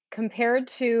compared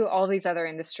to all these other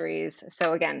industries,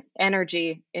 so again,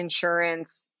 energy,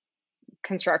 insurance,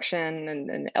 construction,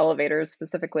 and elevators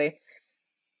specifically,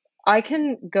 I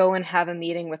can go and have a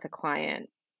meeting with a client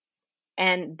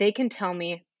and they can tell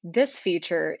me this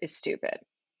feature is stupid.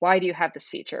 Why do you have this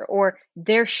feature? Or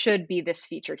there should be this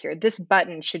feature here. This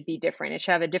button should be different. It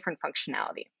should have a different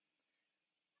functionality.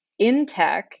 In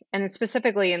tech, and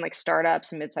specifically in like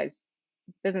startups and mid-sized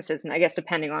businesses, and I guess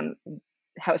depending on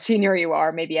how senior you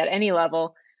are, maybe at any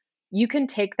level, you can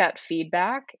take that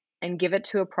feedback and give it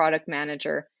to a product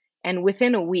manager. And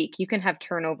within a week, you can have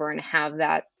turnover and have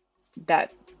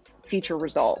that feature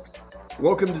resolved.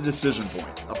 Welcome to Decision Point,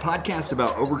 a podcast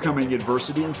about overcoming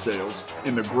adversity in sales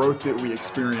and the growth that we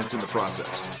experience in the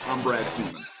process. I'm Brad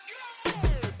Siemens.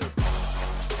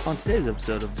 On today's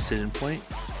episode of Decision Point,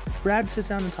 Brad sits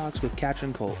down and talks with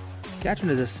Katryn Kolt. Katryn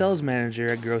is a sales manager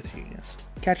at GrowthGenius.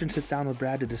 Katryn sits down with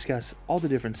Brad to discuss all the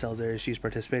different sales areas she's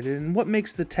participated in and what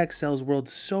makes the tech sales world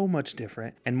so much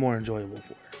different and more enjoyable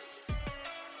for her.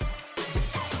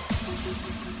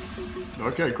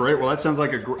 Okay, great. Well, that sounds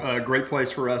like a great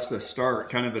place for us to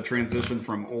start, kind of the transition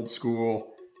from old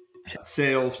school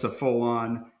sales to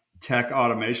full-on tech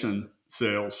automation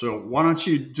sales. So why don't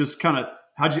you just kind of,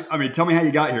 tell me how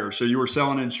you got here. So you were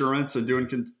selling insurance and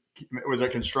was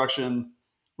that construction?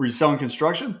 Were you selling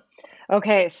construction?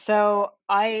 Okay, so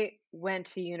I went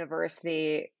to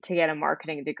university to get a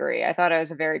marketing degree. I thought I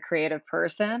was a very creative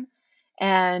person,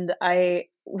 and I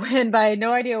went by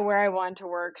no idea where I wanted to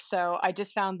work. So I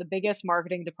just found the biggest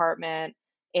marketing department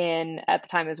at the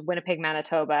time, it was Winnipeg,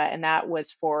 Manitoba, and that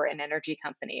was for an energy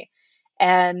company.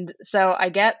 And so I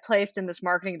get placed in this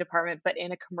marketing department, but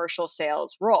in a commercial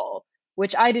sales role,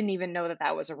 which I didn't even know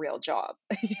that was a real job.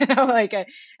 I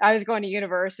was going to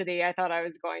university. I thought I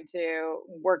was going to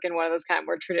work in one of those kind of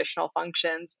more traditional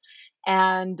functions.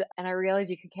 And I realized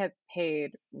you could get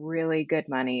paid really good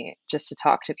money just to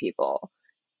talk to people,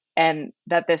 and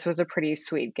that this was a pretty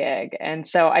sweet gig. And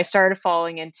so I started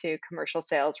falling into commercial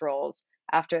sales roles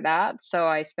after that. So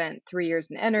I spent 3 years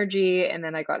in energy, and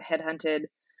then I got headhunted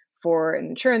for an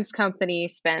insurance company,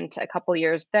 spent a couple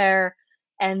years there,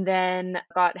 and then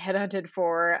got headhunted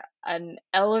for an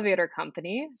elevator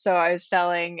company. So I was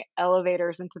selling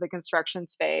elevators into the construction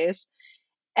space.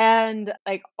 And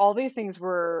like all these things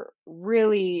were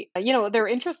really, they're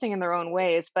interesting in their own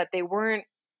ways, but they weren't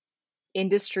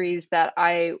industries that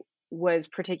I was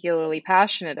particularly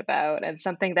passionate about. And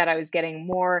something that I was getting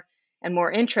more and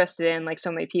more interested in, like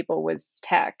so many people, was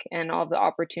tech and all the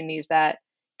opportunities that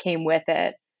came with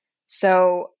it.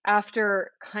 So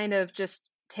after kind of just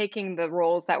taking the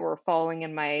roles that were falling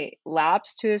in my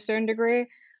laps to a certain degree,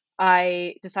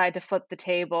 I decided to flip the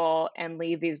table and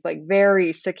leave these like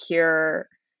very secure,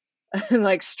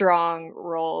 like strong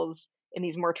roles in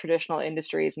these more traditional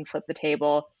industries and flip the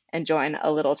table and join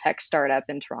a little tech startup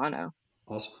in Toronto.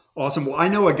 Awesome. Well, I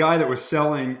know a guy that was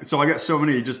selling. So I got so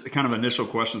many just kind of initial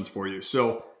questions for you.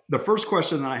 So the first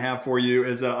question that I have for you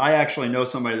is that I actually know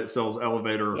somebody that sells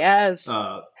elevator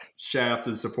shaft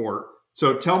and support.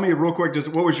 So tell me real quick,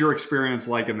 what was your experience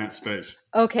like in that space?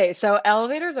 Okay, so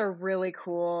elevators are really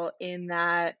cool in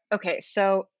that,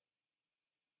 so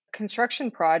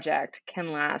construction project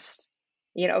can last,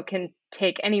 can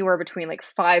take anywhere between like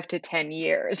 5 to 10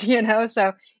 years,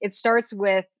 So it starts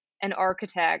with an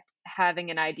architect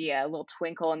having an idea, a little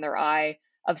twinkle in their eye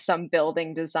of some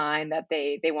building design that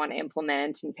they want to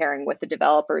implement, and pairing with the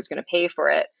developer is going to pay for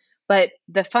it. But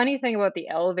the funny thing about the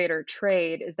elevator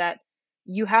trade is that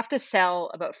you have to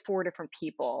sell about 4 different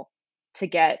people to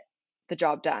get the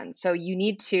job done. So you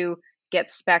need to get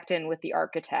spec'd in with the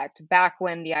architect back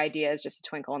when the idea is just a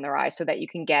twinkle in their eye, so that you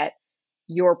can get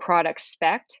your product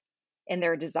spec'd in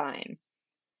their design.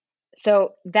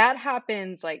 So that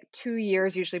happens like 2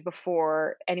 years usually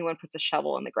before anyone puts a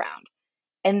shovel in the ground.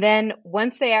 And then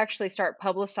once they actually start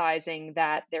publicizing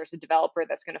that there's a developer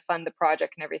that's going to fund the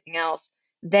project and everything else,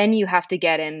 then you have to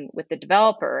get in with the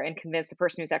developer and convince the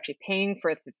person who's actually paying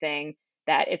for the thing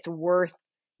that it's worth,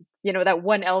 that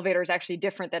one elevator is actually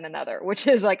different than another, which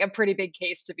is like a pretty big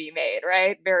case to be made,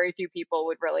 right? Very few people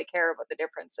would really care what the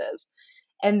difference is.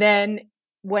 And then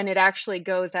when it actually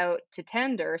goes out to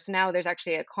tender, so now there's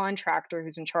actually a contractor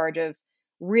who's in charge of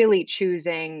really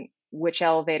choosing which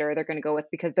elevator they're going to go with,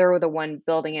 because they're the one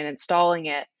building and installing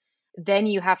it. Then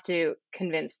you have to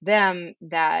convince them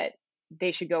that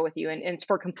they should go with you. And it's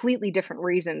for completely different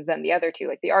reasons than the other two.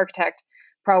 Like the architect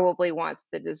probably wants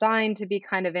the design to be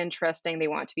kind of interesting. They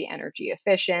want it to be energy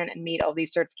efficient and meet all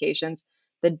these certifications.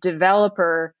 The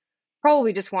developer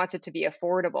probably just wants it to be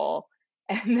affordable.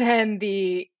 And then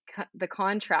the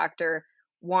contractor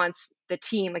wants the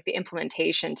team, like the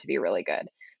implementation, to be really good.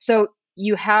 So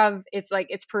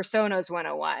it's personas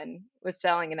 101 with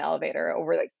selling an elevator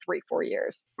over like 3-4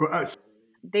 years.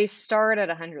 They start at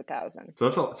 100,000. So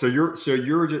that's all.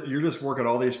 You're just working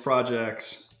all these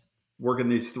projects, working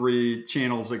these three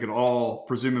channels that could all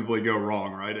presumably go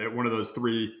wrong, right? At one of those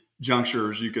three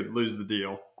junctures, you could lose the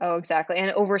deal. Oh, exactly.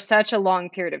 And over such a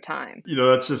long period of time.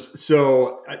 That's just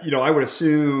so. I would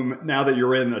assume now that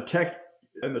you're in the tech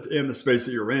in the space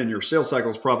that you're in, your sales cycle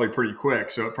is probably pretty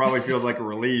quick. So it probably feels like a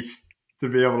relief to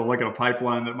be able to look at a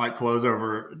pipeline that might close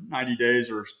over 90 days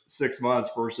or 6 months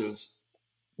versus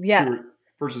Yeah.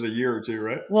 versus a year or two,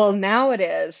 right? Well, now it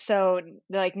is. So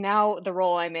like now the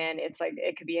role I'm in, it's like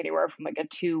it could be anywhere from like a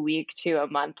 2 week to a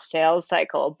month sales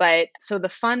cycle. But so the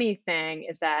funny thing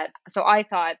is that so I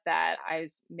thought that I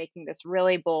was making this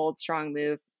really bold, strong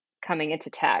move coming into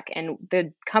tech. And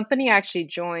the company actually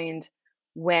joined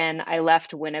when I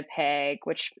left Winnipeg,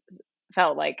 which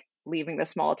felt like leaving the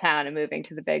small town and moving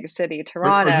to the big city, Are you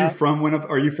Toronto. from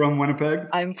Winnipeg? Are you from Winnipeg?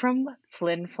 I'm from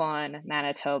Flin Flon,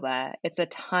 Manitoba. It's a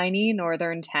tiny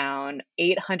northern town,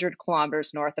 800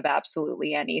 kilometers north of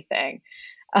absolutely anything.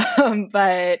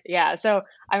 But yeah, so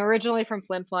I'm originally from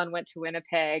Flin Flon, went to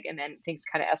Winnipeg, and then things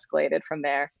kind of escalated from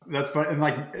there. That's fun, and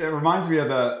like it reminds me of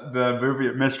the movie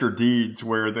Mr. Deeds,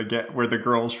 where the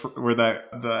girls where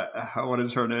the what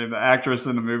is her name, the actress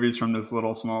in the movies from this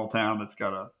little small town that's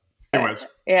got a. Anyways,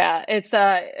 Yeah,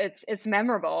 it's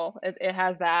memorable. It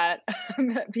has that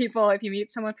people. If you meet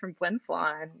someone from Flin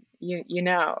Flon, you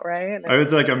know, right?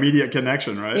 it's like immediate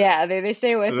connection, right? Yeah, they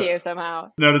stay with you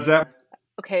somehow. Now, does that?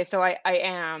 Okay, so I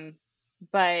am,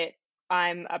 but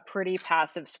I'm a pretty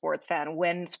passive sports fan.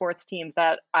 When sports teams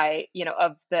that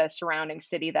of the surrounding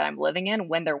city that I'm living in,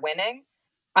 when they're winning,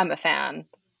 I'm a fan.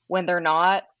 When they're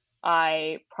not,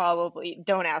 I probably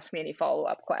don't ask me any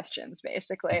follow-up questions,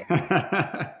 basically.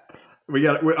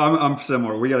 I'm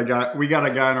similar. We got a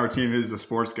guy on our team who's the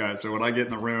sports guy. So when I get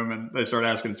in the room and they start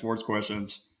asking sports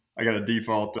questions, I got a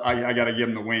default. I got to give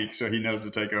him the wink so he knows to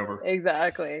take over.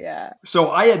 Exactly. Yeah. So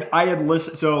I had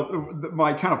listened. So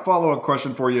my kind of follow up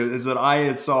question for you is that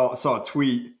I saw a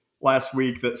tweet last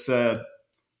week that said,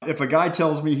 if a guy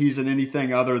tells me he's in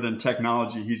anything other than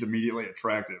technology, he's immediately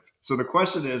attractive. So the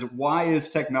question is, why is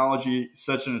technology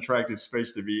such an attractive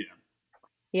space to be in?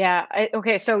 Yeah.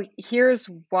 Okay. So here's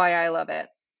why I love it.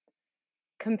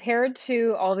 Compared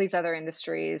to all these other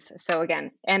industries, so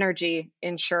again, energy,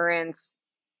 insurance,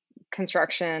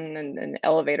 construction, and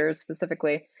elevators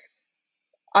specifically,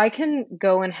 I can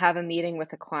go and have a meeting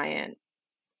with a client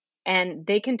and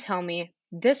they can tell me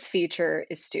this feature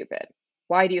is stupid.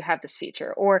 Why do you have this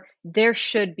feature? Or there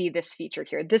should be this feature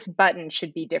here. This button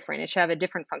should be different. It should have a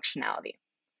different functionality.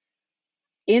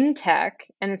 In tech,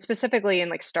 and specifically in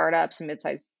like startups and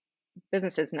mid-sized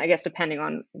businesses, and I guess depending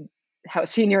on how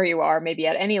senior you are, maybe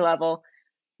at any level,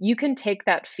 you can take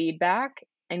that feedback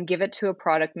and give it to a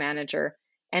product manager.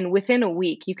 And within a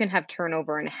week, you can have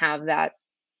turnover and have that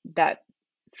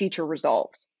feature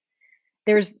resolved.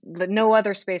 There's no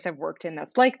other space I've worked in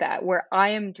that's like that, where I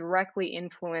am directly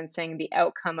influencing the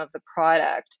outcome of the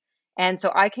product. And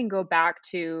so I can go back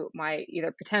to my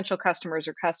either potential customers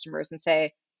or customers and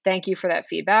say, thank you for that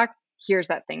feedback. Here's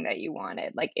that thing that you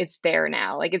wanted. Like it's there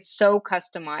now. Like it's so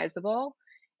customizable.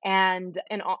 And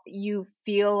you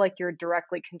feel like you're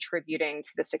directly contributing to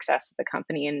the success of the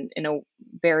company in a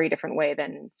very different way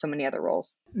than so many other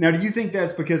roles. Now, do you think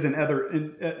that's because in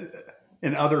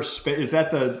other space, is that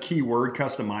the key word,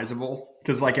 customizable?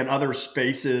 Because like in other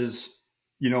spaces,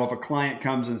 if a client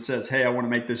comes and says, hey, I want to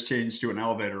make this change to an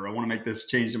elevator, I want to make this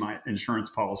change to my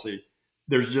insurance policy,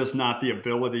 there's just not the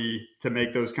ability to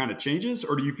make those kind of changes?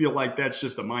 Or do you feel like that's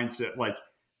just a mindset? Like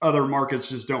other markets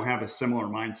just don't have a similar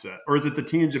mindset? Or is it the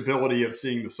tangibility of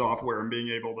seeing the software and being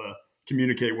able to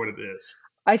communicate what it is?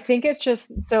 I think it's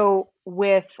just so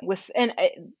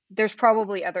there's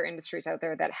probably other industries out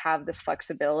there that have this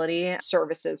flexibility.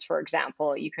 Services, for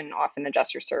example, you can often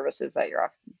adjust your services that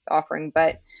you're offering.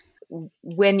 But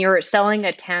when you're selling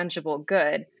a tangible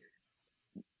good,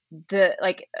 the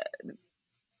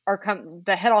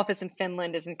head office in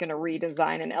Finland isn't going to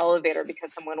redesign an elevator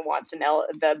because someone wants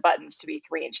the buttons to be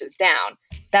 3 inches down.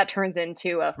 That turns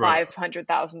into a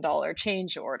 $500,000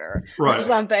 change order or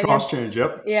something. Cost change.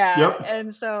 Yep. Yeah. Yep.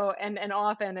 And so, and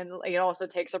often, and it also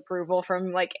takes approval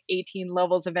from like 18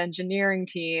 levels of engineering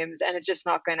teams, and it's just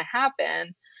not going to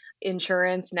happen.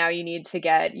 Insurance, now you need to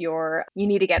get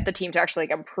the team to actually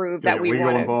approve that we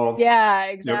want to. Involved. Yeah,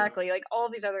 exactly. Yep. Like all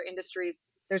these other industries,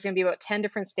 there's going to be about 10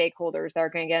 different stakeholders that are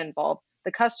going to get involved.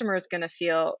 The customer is going to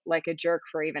feel like a jerk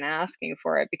for even asking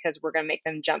for it because we're going to make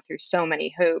them jump through so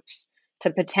many hoops to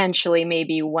potentially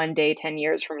maybe one day, 10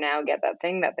 years from now, get that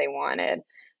thing that they wanted.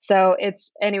 So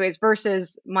it's, anyways,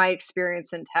 versus my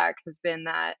experience in tech has been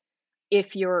that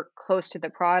if you're close to the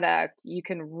product, you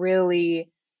can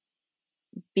really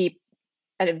be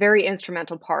a very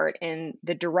instrumental part in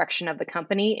the direction of the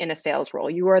company in a sales role.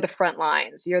 You are the front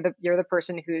lines. You're the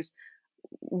person who's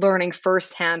learning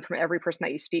firsthand from every person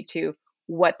that you speak to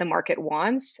what the market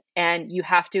wants, and you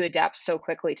have to adapt so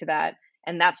quickly to that.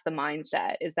 And that's the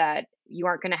mindset, is that you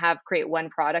aren't going to have create one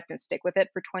product and stick with it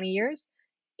for 20 years.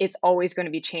 It's always going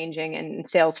to be changing, and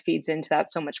sales feeds into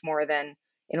that so much more than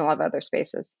in a lot of other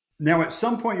spaces. Now, at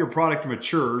some point, your product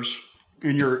matures,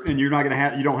 and you're not going to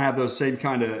have you don't have those same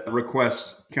kind of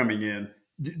requests coming in.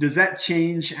 Does that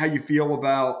change how you feel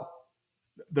about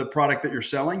the product that you're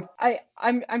selling?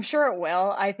 I'm sure it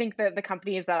will. I think that the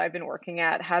companies that I've been working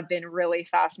at have been really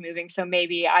fast moving, so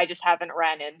maybe I just haven't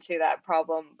ran into that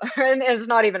problem, and it's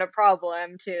not even a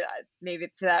problem to maybe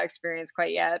to that experience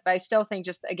quite yet. But I still think,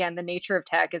 just again, the nature of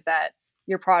tech is that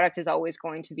your product is always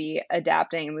going to be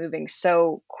adapting and moving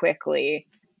so quickly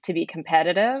to be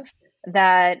competitive,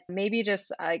 that maybe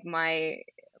just like my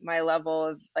level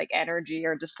of like energy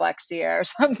or dyslexia or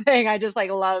something, I just like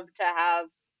love to have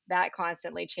that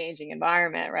constantly changing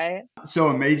environment, right? So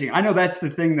amazing. I know that's the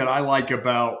thing that I like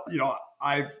about,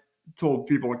 I've told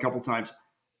people a couple times,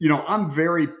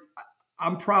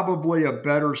 I'm probably a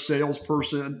better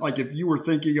salesperson. Like if you were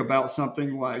thinking about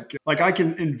something like I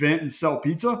can invent and sell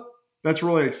pizza. That's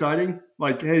really exciting.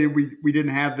 Like, hey, we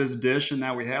didn't have this dish and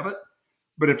now we have it.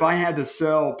 But if I had to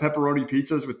sell pepperoni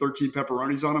pizzas with 13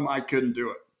 pepperonis on them, I couldn't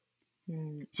do it.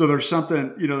 Mm. So there's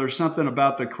something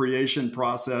about the creation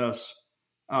process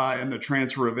and the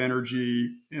transfer of energy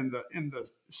in the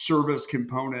service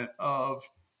component of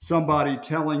somebody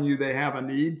telling you they have a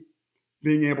need,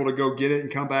 being able to go get it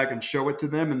and come back and show it to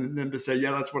them, and them to say,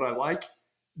 yeah, that's what I like.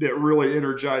 That really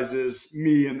energizes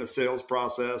me in the sales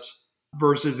process.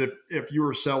 Versus if you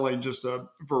were selling just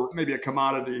for maybe a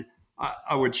commodity,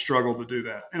 I would struggle to do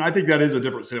that. And I think that is a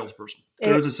different salesperson.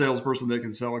 There is a salesperson that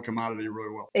can sell a commodity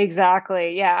really well.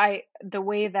 Exactly. Yeah, the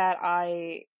way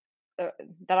uh,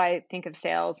 that I think of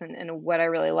sales, and what I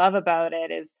really love about it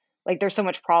is like there's so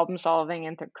much problem solving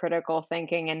and critical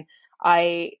thinking, and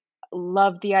I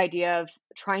love the idea of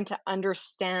trying to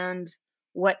understand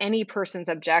what any person's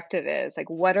objective is. Like,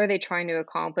 what are they trying to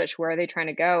accomplish? Where are they trying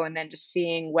to go? And then just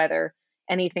seeing whether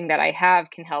anything that I have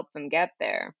can help them get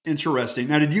there. Interesting.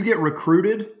 Now, did you get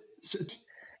recruited?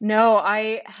 No,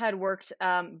 I had worked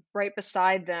right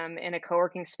beside them in a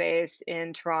co-working space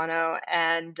in Toronto.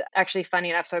 And actually, funny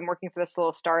enough, so I'm working for this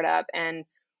little startup, and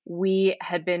we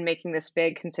had been making this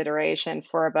big consideration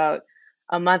for about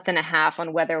a month and a half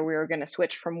on whether we were going to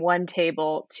switch from one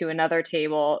table to another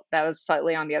table that was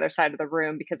slightly on the other side of the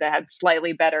room because it had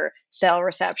slightly better cell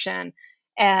reception.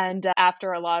 And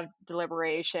after a lot of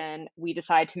deliberation, we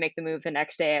decide to make the move the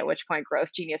next day, at which point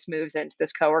GrowthGenius moves into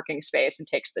this co-working space and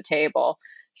takes the table.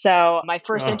 So my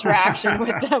first interaction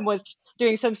with them was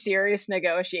doing some serious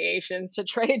negotiations to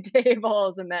trade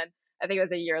tables. And then I think it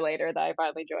was a year later that I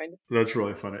finally joined. That's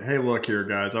really funny. Hey, look here,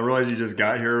 guys. I realize you just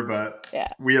got here, but Yeah.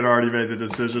 we had already made the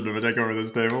decision to take over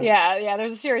this table. Yeah.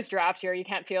 There's a serious draft here. You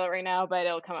can't feel it right now, but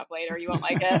it'll come up later. You won't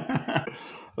like it.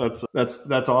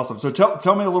 That's awesome. So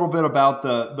tell me a little bit about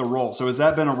the role. So has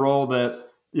that been a role that,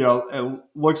 it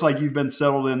looks like you've been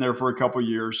settled in there for a couple of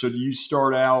years. So do you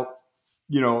start out,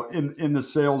 in the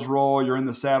sales role, you're in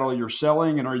the saddle, you're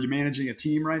selling, and are you managing a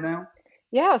team right now?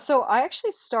 Yeah, so I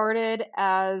actually started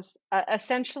as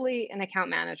essentially an account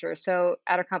manager. So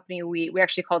at our company, we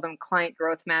actually call them client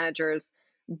growth managers,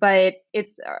 but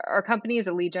it's our company is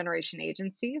a lead generation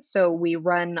agency. So we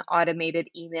run automated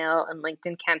email and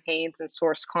LinkedIn campaigns and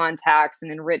source contacts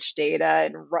and enrich data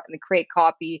and create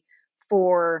copy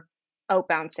for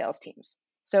outbound sales teams.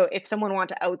 So if someone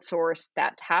wanted to outsource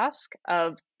that task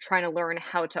of trying to learn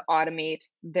how to automate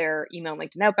their email and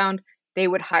LinkedIn outbound, they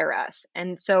would hire us.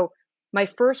 And so my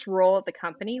first role at the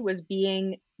company was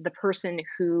being the person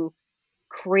who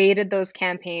created those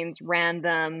campaigns, ran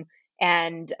them,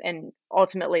 and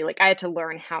ultimately, like, I had to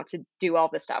learn how to do all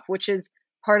this stuff, which is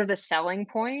part of the selling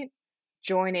point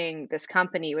joining this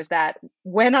company, was that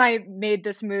when I made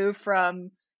this move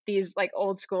from these like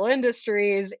old school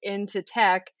industries into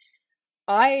tech,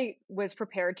 I was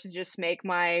prepared to just make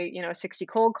my, 60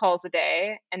 cold calls a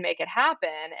day and make it happen.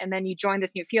 And then you join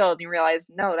this new field and you realize,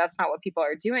 no, that's not what people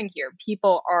are doing here.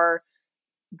 People are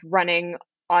running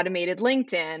automated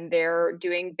LinkedIn. They're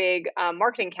doing big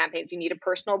marketing campaigns. You need a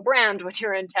personal brand when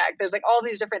you're in tech. There's like all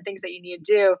these different things that you need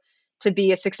to do to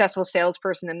be a successful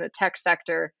salesperson in the tech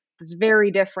sector. It's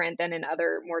very different than in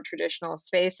other more traditional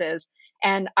spaces.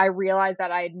 And I realized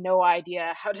that I had no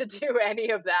idea how to do any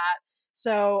of that.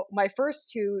 So my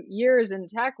first 2 years in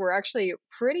tech were actually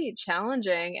pretty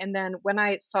challenging. And then when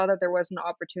I saw that there was an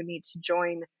opportunity to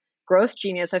join Growth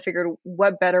Genius, I figured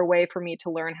what better way for me to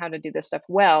learn how to do this stuff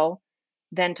well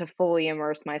than to fully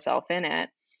immerse myself in it.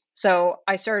 So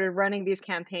I started running these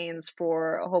campaigns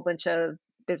for a whole bunch of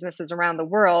businesses around the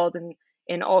world and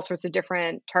in all sorts of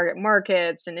different target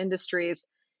markets and industries.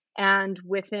 And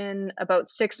within about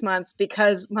 6 months,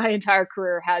 because my entire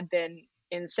career had been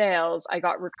in sales, I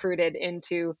got recruited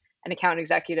into an account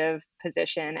executive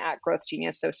position at Growth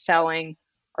Genius, so selling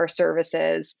our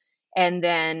services. And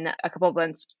then a couple of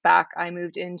months back, I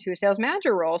moved into a sales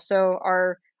manager role. So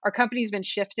our company's been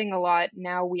shifting a lot.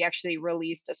 Now we actually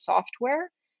released a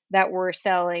software that we're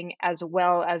selling as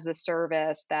well as a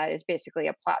service that is basically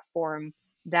a platform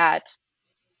that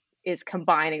is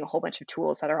combining a whole bunch of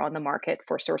tools that are on the market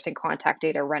for sourcing contact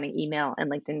data, running email and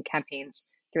LinkedIn campaigns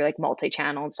through like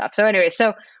multi-channel and stuff. So anyway,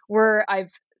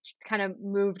 I've kind of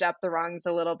moved up the rungs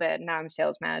a little bit. Now I'm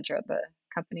sales manager at the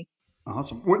company.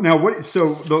 Awesome. Now,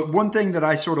 so the one thing that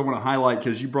I sort of want to highlight,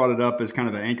 because you brought it up as kind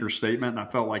of the anchor statement, and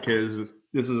I felt like this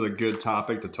is a good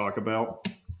topic to talk about,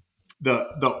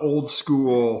 the old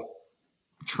school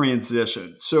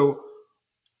transition. So,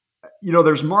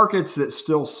 there's markets that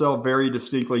still sell very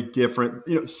distinctly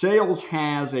different. Sales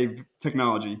has a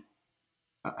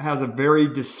very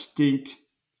distinct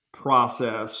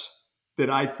process that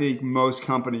I think most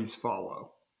companies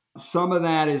follow. Some of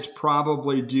that is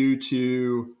probably due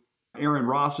to Aaron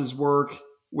Ross's work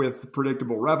with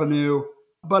predictable revenue.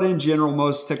 But in general,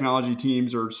 most technology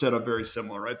teams are set up very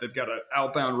similar, right? They've got an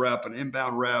outbound rep, an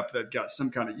inbound rep. They've got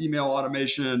some kind of email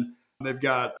automation. They've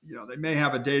got, they may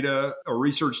have a data or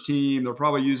research team. They're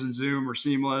probably using Zoom or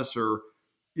Seamless or,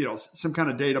 some kind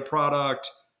of data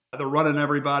product. They're running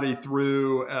everybody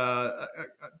through a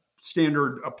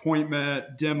standard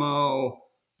appointment, demo,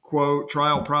 quote,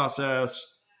 trial process.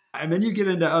 And then you get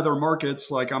into other markets,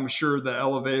 like I'm sure the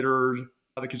elevator,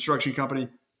 the construction company,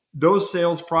 those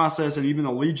sales process and even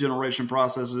the lead generation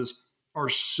processes are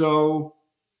so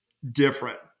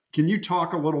different. Can you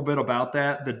talk a little bit about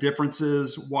that? The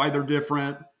differences, why they're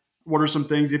different? What are some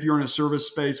things, if you're in a service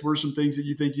space, what are some things that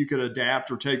you think you could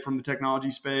adapt or take from the technology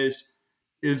space?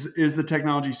 Is the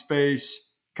technology space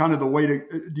kind of the way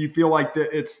to, do you feel like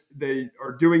that they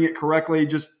are doing it correctly?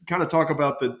 Just kind of talk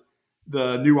about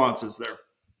the nuances there.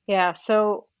 Yeah,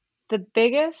 so the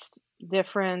biggest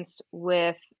difference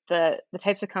with the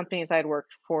types of companies I'd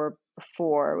worked for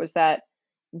before was that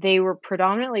they were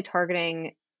predominantly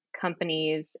targeting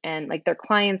companies and like their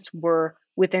clients were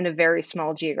within a very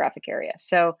small geographic area.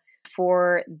 So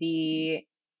for the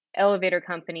elevator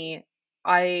company,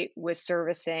 I was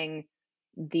servicing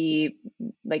the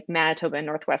like Manitoba and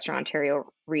Northwestern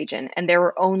Ontario region, and there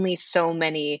were only so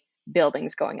many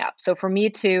buildings going up. So for me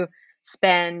to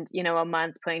spend, a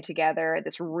month putting together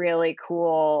this really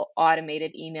cool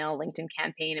automated email LinkedIn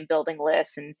campaign and building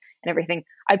lists and everything,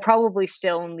 I'd probably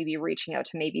still only be reaching out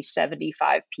to maybe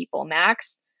 75 people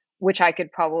max, which I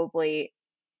could probably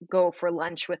go for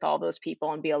lunch with all those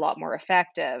people and be a lot more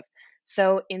effective.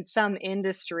 So in some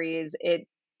industries, it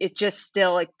just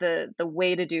still like the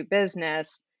way to do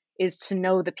business is to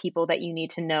know the people that you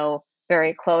need to know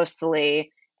very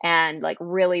closely and like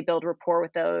really build rapport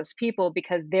with those people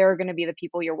because they're going to be the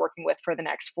people you're working with for the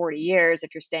next 40 years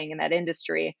if you're staying in that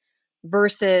industry,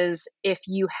 versus if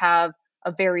you have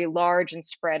a very large and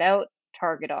spread out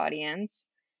target audience,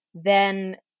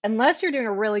 then unless you're doing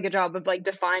a really good job of like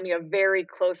defining a very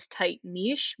close tight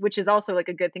niche, which is also like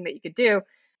a good thing that you could do,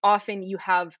 often you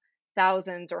have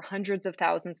thousands or hundreds of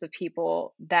thousands of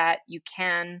people that you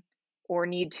can or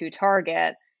need to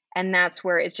target. And that's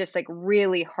where it's just like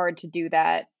really hard to do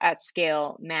that at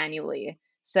scale manually.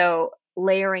 So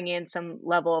layering in some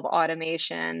level of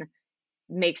automation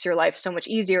makes your life so much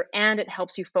easier, and it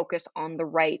helps you focus on the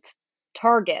right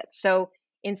target. So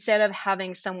instead of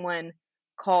having someone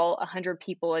call 100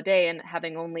 people a day and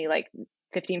having only like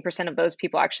 15% of those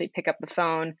people actually pick up the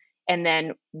phone and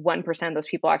then 1% of those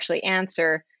people actually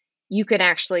answer, you can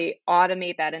actually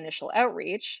automate that initial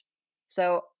outreach.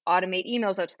 So automate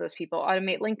emails out to those people,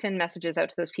 automate LinkedIn messages out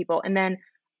to those people. And then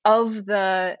of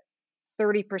the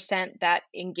 30% that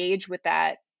engage with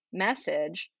that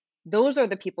message, those are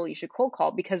the people you should cold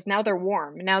call because now they're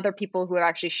warm. Now they're people who have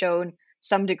actually shown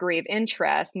some degree of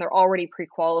interest and they're already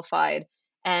pre-qualified,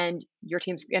 and your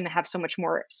team's going to have so much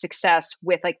more success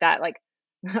with like that, like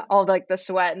all like the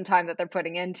sweat and time that they're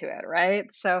putting into it,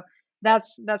 right? So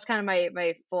that's kind of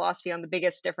my philosophy on the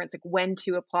biggest difference, like when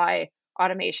to apply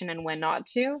automation and when not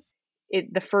to,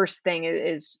 the first thing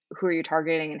is who are you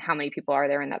targeting and how many people are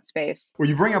there in that space. Well,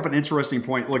 you bring up an interesting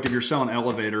point. Look, if you're selling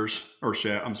elevators or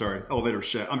shaft, elevator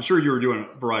shaft. I'm sure you were doing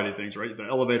a variety of things, right? The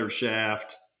elevator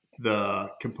shaft, the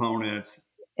components.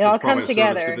 It It's all probably comes a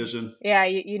service together. division. Yeah,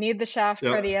 you need the shaft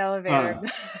for Yep. the elevator.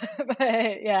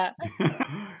 But yeah.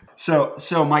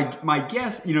 So my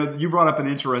guess, you brought up an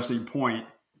interesting point.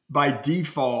 By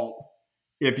default,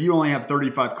 if you only have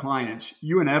 35 clients,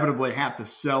 you inevitably have to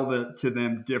sell to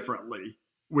them differently,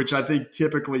 which I think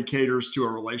typically caters to a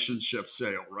relationship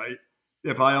sale, right?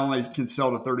 If I only can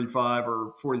sell to 35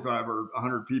 or 45 or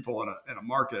 100 people in a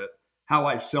market, how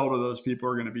I sell to those people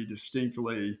are going to be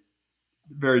distinctly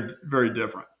very, very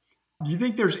different. Do you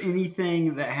think there's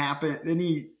anything that happened,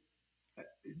 any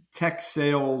tech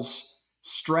sales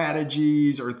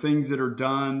strategies or things that are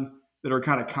done that are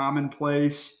kind of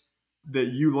commonplace that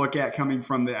you look at coming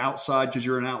from the outside because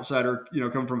you're an outsider,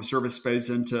 coming from a service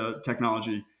space into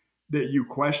technology that you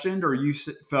questioned, or you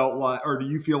felt like, or do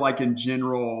you feel like in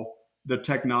general the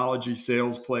technology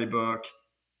sales playbook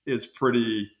is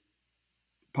pretty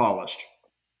polished?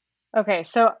 Okay,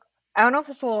 so I don't know if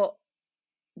this will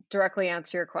directly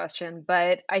answer your question,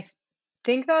 but I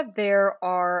think that there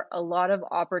are a lot of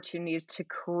opportunities to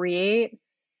create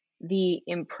the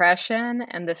impression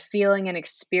and the feeling and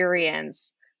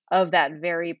experience of that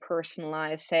very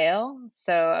personalized sale.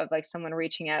 So, of like someone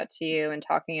reaching out to you and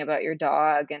talking about your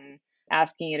dog and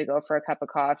asking you to go for a cup of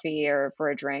coffee or for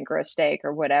a drink or a steak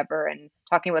or whatever, and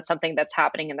talking about something that's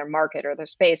happening in their market or their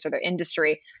space or their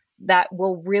industry that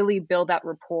will really build that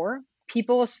rapport.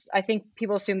 I think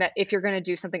people assume that if you're going to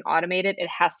do something automated, it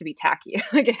has to be tacky.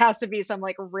 Like it has to be some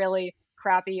like really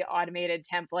crappy automated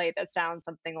template that sounds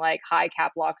something like hi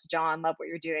cap locks John, love what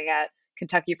you're doing at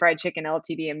Kentucky Fried Chicken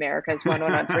Ltd, America's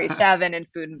 11137 in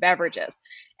food and beverages.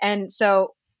 And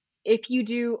so if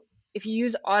you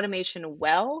use automation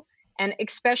well, and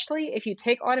especially if you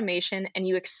take automation and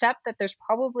you accept that there's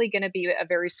probably going to be a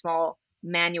very small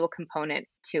manual component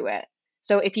to it.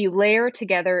 So if you layer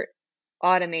together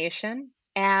automation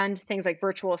and things like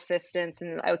virtual assistants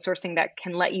and outsourcing that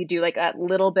can let you do like a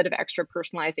little bit of extra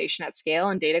personalization at scale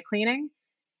and data cleaning,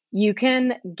 you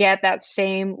can get that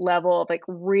same level of like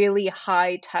really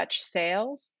high touch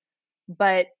sales,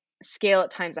 but scale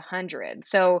it times 100.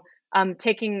 So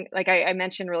taking, like I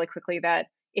mentioned really quickly, that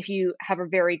if you have a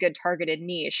very good targeted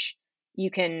niche, you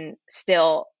can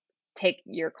still take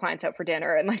your clients out for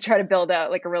dinner and like try to build out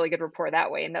like a really good rapport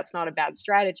that way. And that's not a bad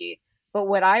strategy. But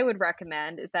what I would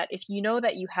recommend is that if you know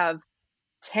that you have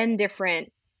 10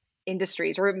 different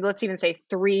industries, or let's even say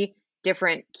 3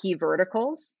 different key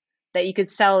verticals that you could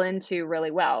sell into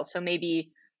really well. So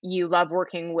maybe you love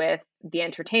working with the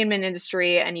entertainment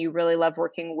industry and you really love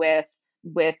working with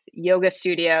yoga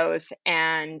studios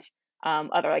and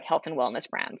other like health and wellness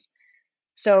brands.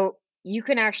 So you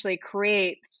can actually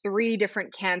create 3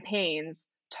 different campaigns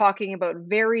talking about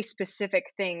very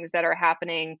specific things that are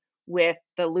happening with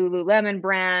the Lululemon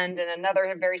brand, and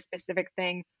another very specific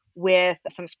thing with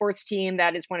some sports team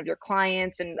that is one of your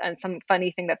clients, and some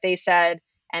funny thing that they said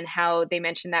and how they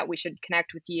mentioned that we should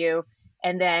connect with you.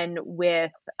 And then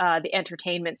with the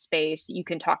entertainment space, you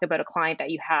can talk about a client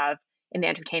that you have in the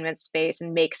entertainment space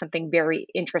and make something very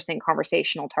interesting,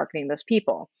 conversational, targeting those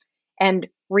people, and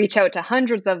reach out to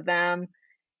hundreds of them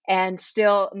and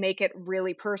still make it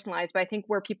really personalized. But I think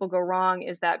where people go wrong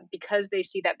is that because they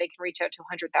see that they can reach out to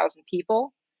 100,000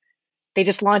 people, they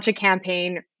just launch a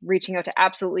campaign reaching out to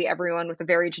absolutely everyone with a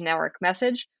very generic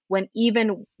message, when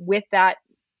even with that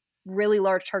really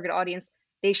large target audience,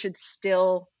 they should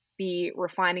still be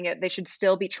refining it. They should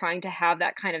still be trying to have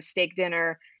that kind of steak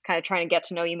dinner, kind of trying to get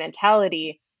to know you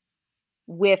mentality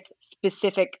with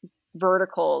specific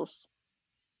verticals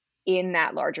in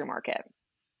that larger market.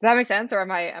 Does that make sense, or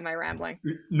am I rambling?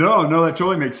 No, that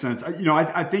totally makes sense.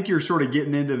 I think you're sort of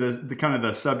getting into the kind of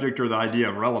the subject or the idea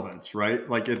of relevance, right?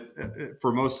 Like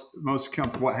for most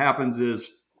companies, what happens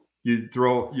is you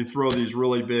throw these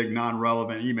really big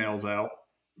non-relevant emails out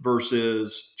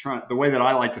versus the way that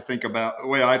I like to think about, the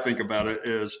way I think about it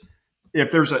is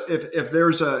if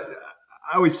there's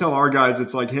I always tell our guys,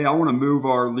 it's like, hey, I want to move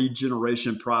our lead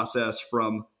generation process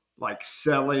from like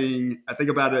selling. I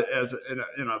think about it as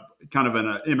in a kind of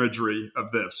an imagery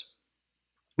of this.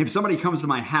 If somebody comes to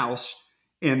my house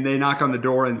and they knock on the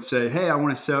door and say, hey, I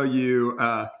want to sell you,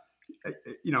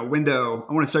 window.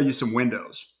 I want to sell you some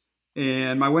windows.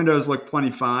 And my windows look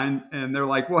plenty fine. And they're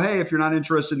like, well, hey, if you're not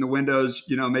interested in the windows,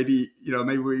 maybe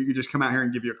we could just come out here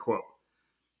and give you a quote.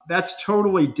 That's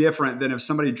totally different than if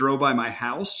somebody drove by my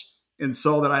house and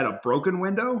saw that I had a broken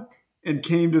window and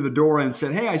came to the door and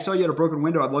said, hey, I saw you had a broken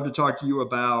window. I'd love to talk to you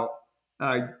about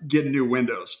getting new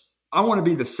windows. I want to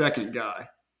be the second guy.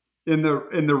 And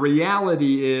the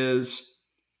reality is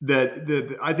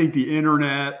that I think the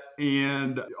internet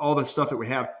and all the stuff that we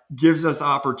have gives us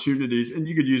opportunities. And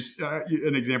you could use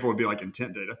an example would be like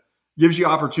intent data gives you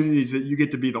opportunities that you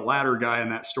get to be the latter guy in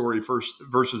that story first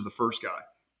versus the first guy.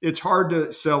 It's hard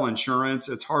to sell insurance.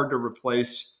 It's hard to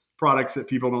replace products that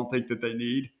people don't think that they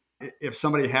need. If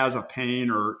somebody has a pain,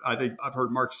 or I think I've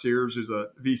heard Mark Sears, who's a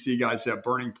VC guy, say a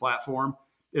burning platform,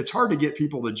 it's hard to get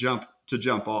people to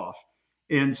jump off.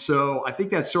 And so I think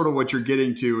that's sort of what you're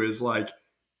getting to is like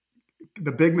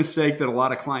the big mistake that a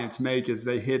lot of clients make is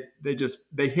they hit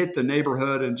the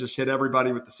neighborhood and just hit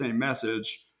everybody with the same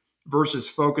message versus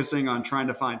focusing on trying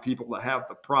to find people that have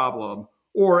the problem,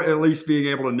 or at least being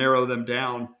able to narrow them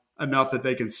down enough that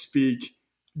they can speak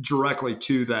directly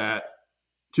to that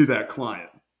client.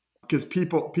 Because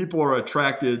people are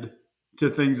attracted to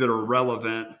things that are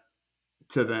relevant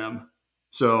to them.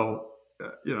 So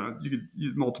you could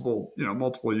use multiple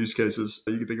use cases.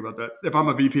 You can think about that. If I'm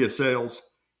a VP of sales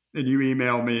and you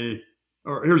email me,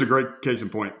 or here's a great case in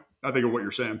point, I think of what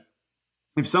you're saying.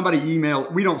 If somebody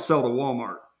we don't sell to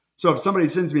Walmart. So if somebody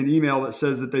sends me an email that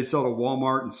says that they sell to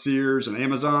Walmart and Sears and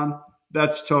Amazon,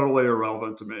 that's totally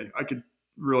irrelevant to me. I could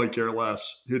really care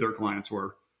less who their clients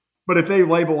were. But if they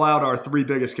label out our three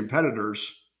biggest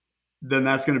competitors, then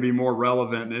that's going to be more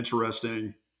relevant and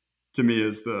interesting to me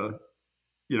as the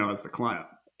client.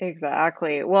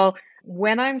 Exactly. Well,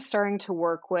 when I'm starting to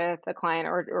work with a client,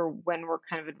 or when we're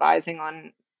kind of advising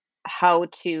on how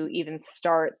to even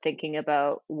start thinking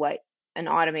about what an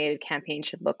automated campaign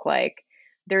should look like,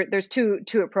 there's two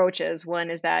approaches. One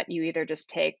is that you either just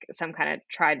take some kind of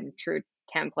tried and true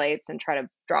templates and try to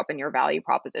drop in your value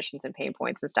propositions and pain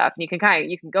points and stuff. And you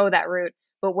can go that route.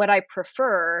 But what I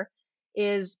prefer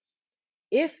is,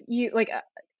 if you like,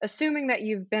 assuming that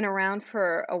you've been around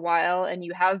for a while and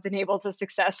you have been able to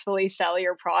successfully sell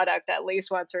your product at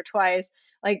least once or twice,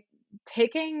 like,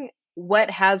 taking what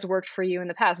has worked for you in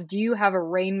the past. Do you have a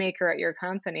rainmaker at your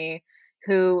company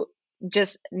who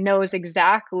just knows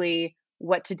exactly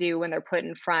what to do when they're put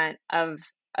in front of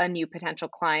a new potential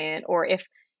client? Or if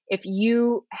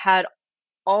you had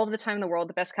all of the time in the world,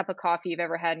 the best cup of coffee you've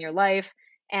ever had in your life,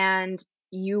 and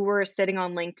you were sitting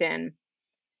on LinkedIn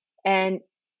and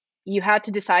you had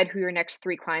to decide who your next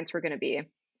three clients were going to be,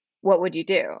 what would you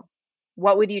do?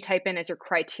 What would you type in as your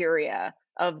criteria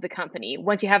of the company?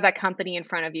 Once you have that company in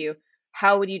front of you,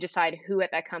 how would you decide who at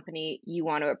that company you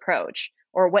want to approach?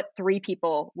 Or what three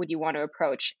people would you want to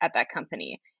approach at that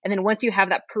company? And then once you have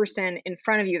that person in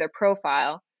front of you, their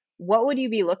profile, what would you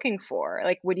be looking for?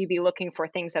 Like, would you be looking for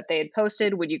things that they had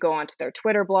posted? Would you go onto their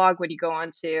Twitter blog? Would you go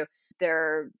onto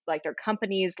their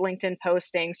company's LinkedIn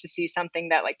postings to see something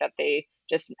that they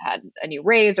just had a new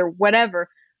raise or whatever?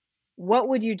 What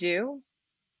would you do?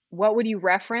 What would you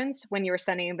reference when you were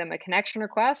sending them a connection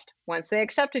request? Once they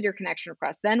accepted your connection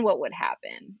request, then what would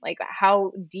happen? Like,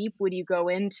 how deep would you go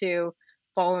into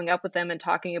following up with them and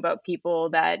talking about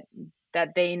people that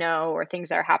they know, or things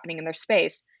that are happening in their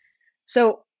space?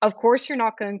 So of course you're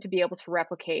not going to be able to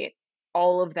replicate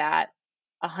all of that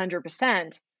 100%,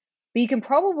 but you can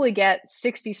probably get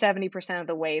 60-70% of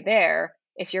the way there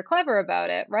if you're clever about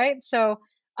it, right? So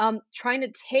trying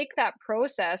to take that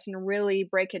process and really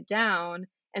break it down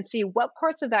and see what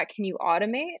parts of that can you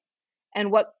automate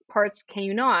and what parts can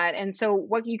you not. And so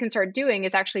what you can start doing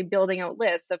is actually building out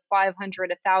lists of 500,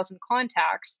 1,000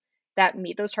 contacts that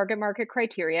meet those target market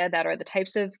criteria, that are the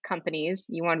types of companies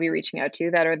you want to be reaching out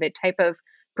to, that are the type of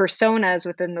personas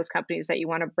within those companies that you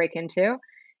want to break into.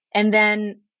 And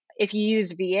then if you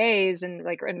use VAs and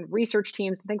research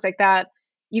teams and things like that,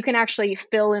 you can actually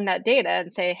fill in that data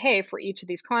and say, hey, for each of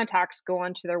these contacts, go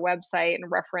onto their website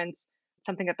and reference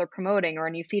something that they're promoting, or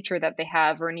a new feature that they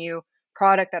have, or a new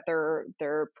product that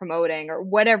they're promoting, or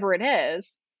whatever it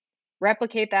is.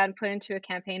 Replicate that and put into a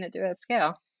campaign and do it at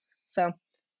scale. So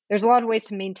there's a lot of ways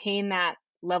to maintain that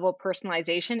level of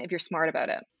personalization if you're smart about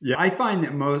it. Yeah, I find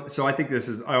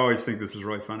that I always think this is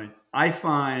really funny. I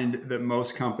find that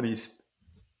most companies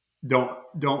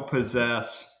don't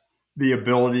possess the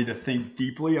ability to think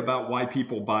deeply about why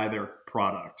people buy their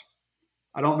product.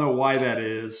 I don't know why that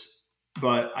is,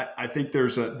 but I think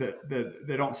that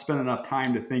they don't spend enough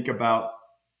time to think about.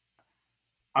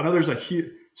 I know there's a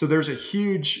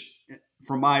huge,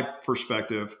 from my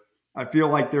perspective, I feel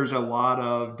like there's a lot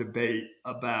of debate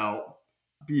about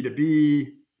B2B,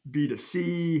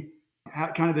 B2C,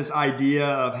 kind of this idea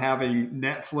of having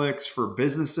Netflix for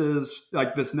businesses,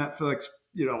 like this Netflix,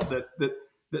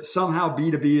 that somehow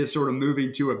B2B is sort of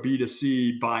moving to a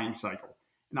B2C buying cycle.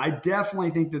 And I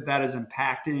definitely think that is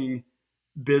impacting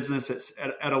business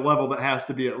at a level that has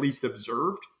to be at least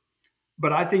observed.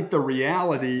 But I think the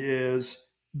reality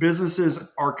is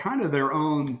businesses are kind of their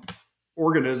own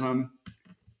organism,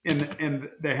 and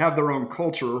they have their own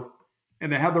culture,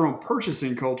 and they have their own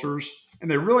purchasing cultures, and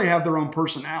they really have their own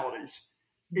personalities.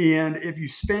 And if you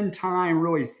spend time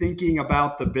really thinking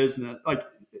about the business, like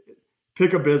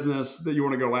pick a business that you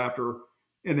want to go after,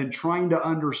 and then trying to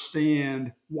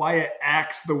understand why it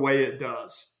acts the way it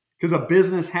does. Because a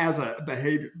business has a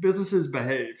behavior, businesses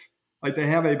behave, like they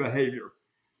have a behavior.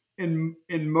 And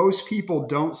most people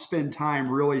don't spend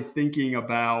time really thinking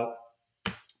about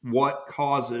what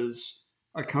causes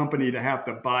a company to have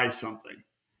to buy something,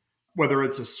 whether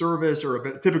it's a service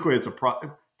or typically it's a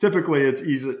typically it's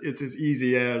easy, it's as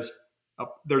easy as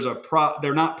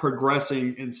they're not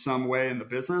progressing in some way in the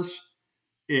business,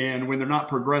 and when they're not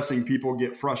progressing, people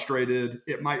get frustrated.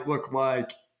 It might look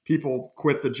like people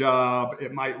quit the job.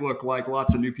 It might look like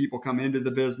lots of new people come into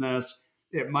the business.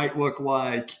 It might look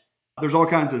like there's all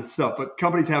kinds of stuff, but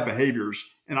companies have behaviors.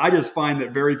 And I just find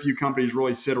that very few companies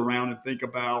really sit around and think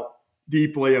about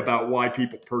deeply about why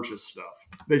people purchase stuff.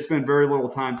 They spend very little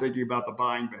time thinking about the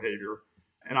buying behavior.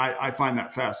 And I find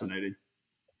that fascinating.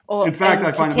 In Well, fact, I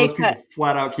and to find that most take people that,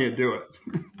 flat out can't do it.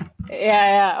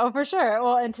 yeah, oh, for sure.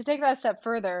 Well, and to take that a step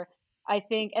further, I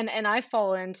think, and I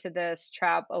fall into this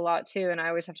trap a lot too, and I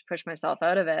always have to push myself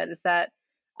out of it, is that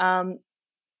um,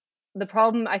 the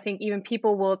problem, I think even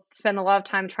people will spend a lot of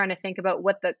time trying to think about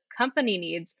what the company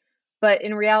needs, but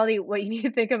in reality, what you need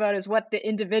to think about is what the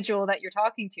individual that you're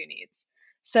talking to needs.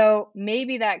 So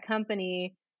maybe that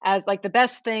company, as like the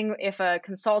best thing, if a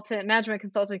consultant, management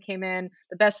consultant came in,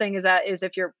 the best thing is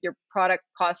if your product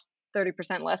costs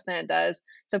 30% less than it does.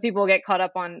 So people will get caught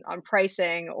up on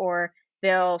pricing, or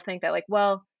they'll think that like,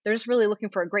 well, they're just really looking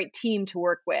for a great team to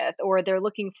work with, or they're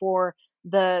looking for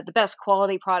the best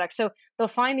quality product. So they'll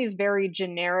find these very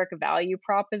generic value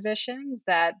propositions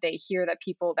that they hear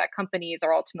that companies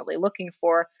are ultimately looking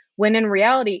for. When in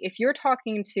reality, if you're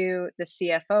talking to the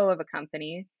CFO of a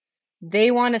company,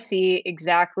 they want to see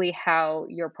exactly how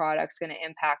your product's going to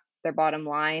impact their bottom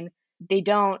line. They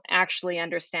don't actually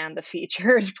understand the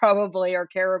features probably, or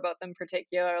care about them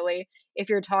particularly. If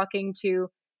you're talking to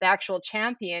the actual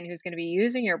champion who's going to be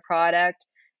using your product,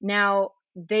 now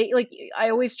they like, I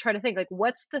always try to think like,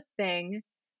 what's the thing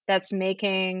that's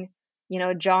making,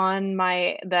 John,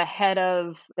 the head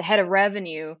of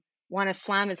revenue, want to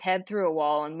slam his head through a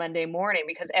wall on Monday morning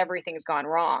because everything's gone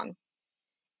wrong?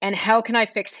 And how can I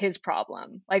fix his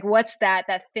problem? Like, what's that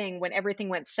thing when everything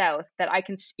went south that I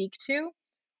can speak to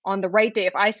on the right day?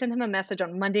 If I send him a message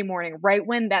on Monday morning, right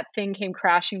when that thing came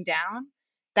crashing down,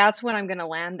 that's when I'm going to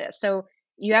land this. So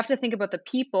you have to think about the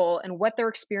people and what they're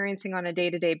experiencing on a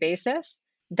day-to-day basis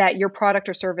that your product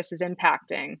or service is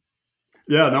impacting.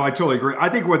 Yeah, no, I totally agree. I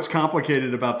think what's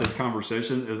complicated about this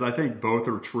conversation is I think both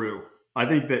are true. I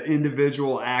think the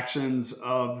individual actions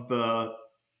of the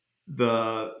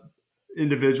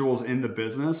individuals in the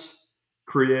business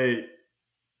create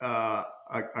a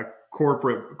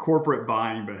corporate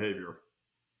buying behavior,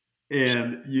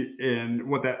 and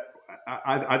what that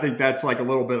I think that's like a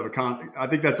little bit of I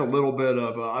think that's a little bit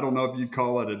of I don't know if you'd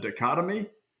call it a dichotomy,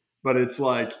 but it's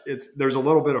like there's a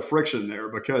little bit of friction there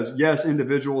because yes,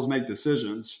 individuals make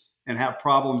decisions and have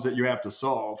problems that you have to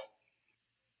solve,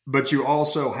 but you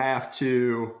also have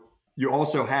to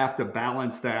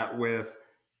balance that with,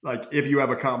 like, if you have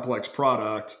a complex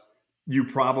product, you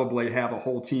probably have a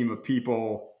whole team of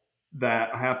people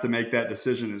that have to make that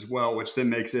decision as well, which then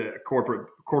makes it a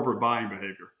corporate buying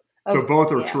behavior. So Oh,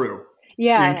 both are yeah. true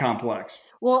Yeah, and yeah. complex.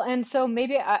 Well, and so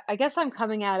maybe I guess I'm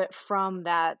coming at it from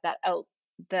the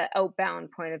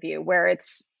outbound point of view, where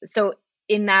it's so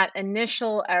in that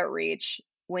initial outreach,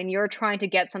 when you're trying to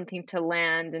get something to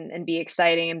land and be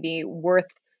exciting and be worth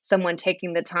someone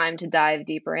taking the time to dive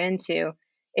deeper into,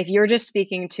 if you're just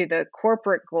speaking to the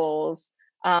corporate goals,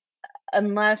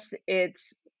 unless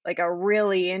it's like a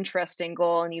really interesting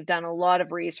goal and you've done a lot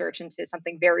of research into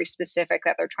something very specific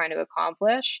that they're trying to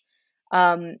accomplish,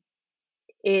 um,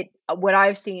 it what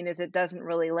I've seen is it doesn't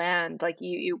really land. Like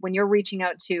when you're reaching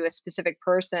out to a specific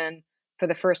person for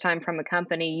the first time from a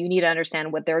company, you need to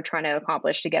understand what they're trying to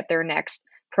accomplish to get their next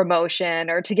promotion,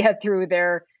 or to get through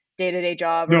their day-to-day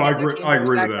job, or No, I get their agree. team I to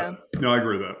agree with respect that. them. No, I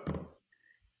agree with that.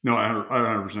 No, I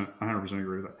 100%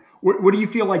 agree with that. What do you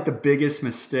feel like the biggest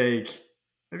mistake,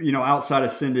 outside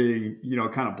of sending,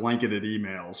 kind of blanketed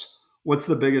emails? What's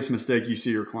the biggest mistake you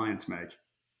see your clients make?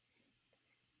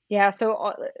 Yeah,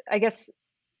 so I guess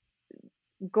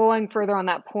going further on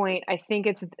that point, I think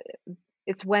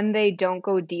it's when they don't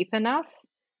go deep enough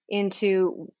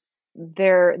into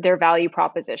their value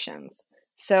propositions.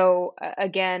 So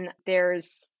again,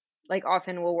 there's like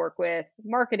often we'll work with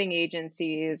marketing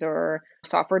agencies or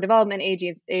software development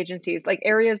agencies, like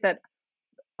areas that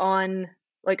on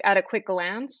like at a quick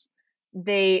glance,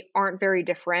 they aren't very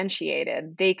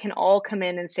differentiated. They can all come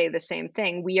in and say the same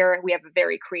thing. We have a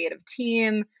very creative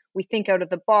team. We think out of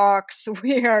the box.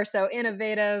 We are so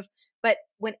innovative. But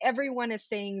when everyone is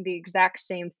saying the exact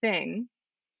same thing,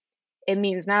 it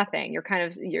means nothing.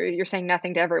 You're saying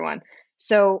nothing to everyone.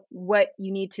 So what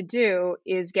you need to do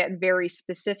is get very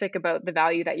specific about the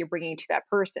value that you're bringing to that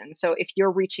person. So if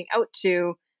you're reaching out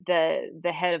to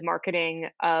the head of marketing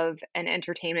of an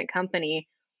entertainment company,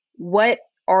 what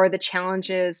are the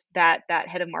challenges that that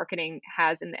head of marketing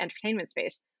has in the entertainment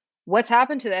space? What's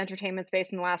happened to the entertainment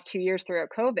space in the last 2 years throughout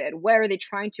COVID? What are they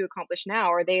trying to accomplish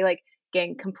now? Are they like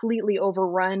getting completely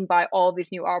overrun by all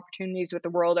these new opportunities with the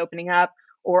world opening up?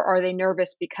 Or are they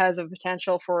nervous because of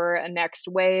potential for a next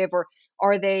wave? Or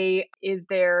are they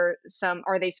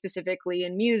specifically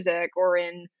in music or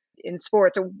in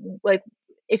sports? Or like,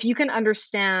 if you can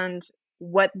understand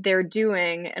what they're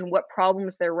doing and what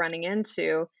problems they're running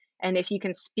into, and if you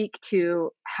can speak to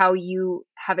how you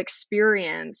have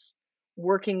experience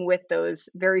working with those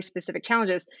very specific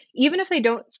challenges, even if they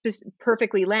don't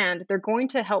perfectly land, they're going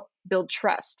to help build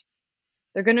trust.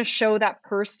 They're going to show that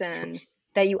person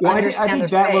that you Well, I understand their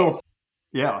think that space. little,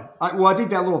 yeah. I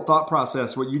think that little thought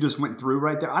process, what you just went through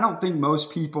right there, I don't think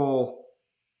most people,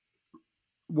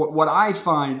 what I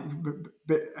find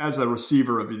as a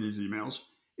receiver of these emails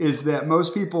is that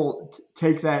most people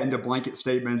take that into blanket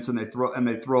statements and they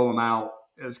throw them out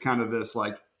as kind of this,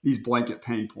 like these blanket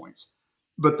pain points.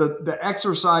 But the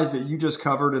exercise that you just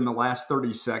covered in the last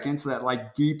 30 seconds, that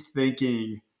like deep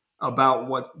thinking about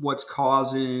what's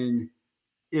causing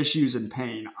issues and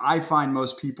pain, I find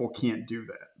most people can't do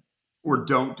that or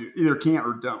don't do, either can't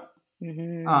or don't.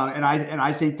 Mm-hmm. And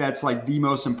I think that's like the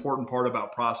most important part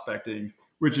about prospecting,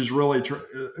 which is really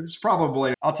it's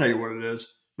probably, I'll tell you what it is.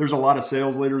 There's a lot of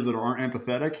sales leaders that aren't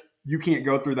empathetic. You can't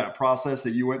go through that process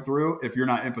that you went through if you're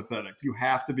not empathetic. You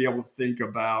have to be able to think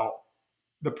about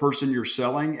the person you're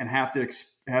selling and have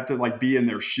to like be in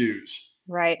their shoes.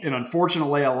 Right. And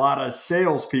unfortunately, a lot of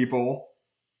salespeople,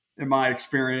 in my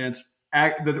experience,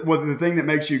 the thing that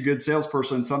makes you a good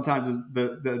salesperson sometimes is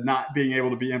the not being able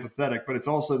to be empathetic, but it's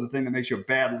also the thing that makes you a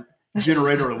bad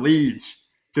generator of leads.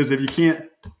 Because if you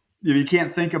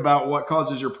can't think about what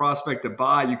causes your prospect to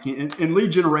buy, you can't. And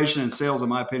lead generation and sales, in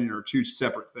my opinion, are two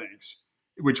separate things,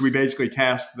 which we basically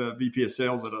tasked the VP of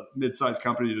sales at a mid-sized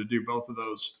company to do both of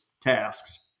those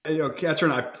tasks.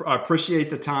 Katryn, I appreciate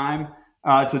the time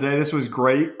today. This was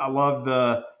great. I love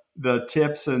the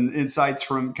tips and insights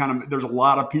from there's a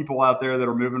lot of people out there that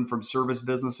are moving from service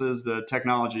businesses to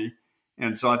technology.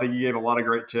 And so I think you gave a lot of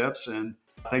great tips, and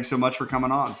thanks so much for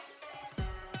coming on.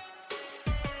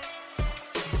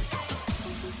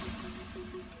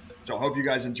 So I hope you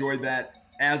guys enjoyed that.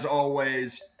 As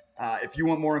always, if you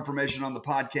want more information on the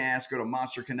podcast, go to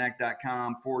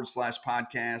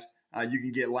monsterconnect.com/podcast. You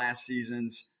can get last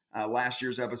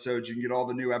year's episodes. You can get all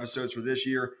the new episodes for this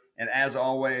year. And as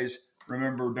always,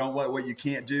 remember, don't let what you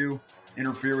can't do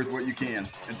interfere with what you can.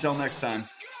 Until next time.